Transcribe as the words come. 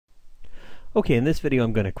Okay, in this video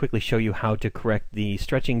I'm going to quickly show you how to correct the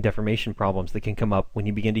stretching deformation problems that can come up when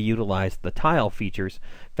you begin to utilize the tile features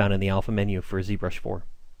found in the alpha menu for ZBrush 4.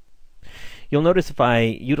 You'll notice if I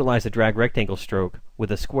utilize a drag rectangle stroke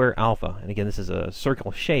with a square alpha, and again this is a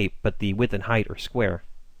circle shape but the width and height are square,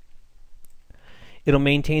 it'll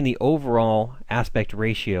maintain the overall aspect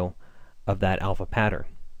ratio of that alpha pattern.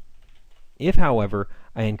 If, however,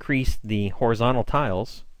 I increase the horizontal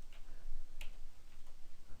tiles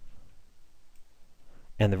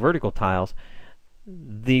and the vertical tiles,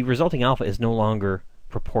 the resulting alpha is no longer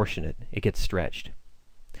proportionate. It gets stretched.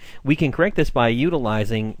 We can correct this by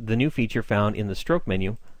utilizing the new feature found in the stroke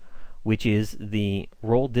menu, which is the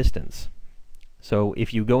roll distance. So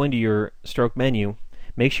if you go into your stroke menu,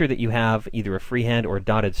 make sure that you have either a freehand or a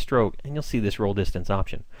dotted stroke, and you'll see this roll distance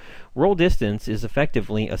option. Roll distance is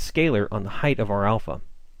effectively a scalar on the height of our alpha.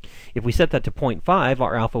 If we set that to 0.5,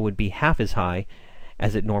 our alpha would be half as high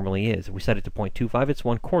as it normally is. If we set it to 0.25, it's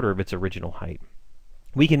 1/4 of its original height.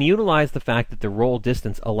 We can utilize the fact that the roll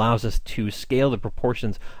distance allows us to scale the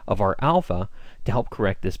proportions of our alpha to help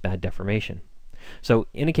correct this bad deformation. So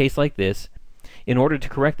in a case like this, in order to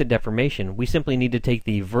correct the deformation, we simply need to take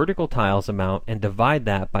the vertical tiles amount and divide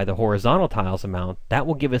that by the horizontal tiles amount. That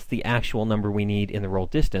will give us the actual number we need in the roll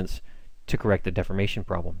distance to correct the deformation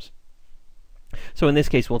problems. So in this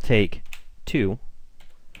case we'll take 2.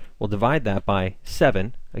 We'll divide that by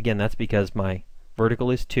 7. Again, that's because my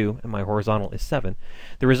vertical is 2 and my horizontal is 7.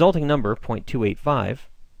 The resulting number, 0.285,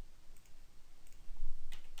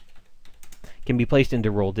 can be placed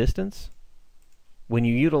into roll distance. When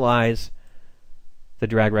you utilize the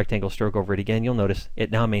drag rectangle stroke over it again, you'll notice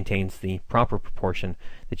it now maintains the proper proportion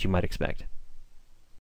that you might expect.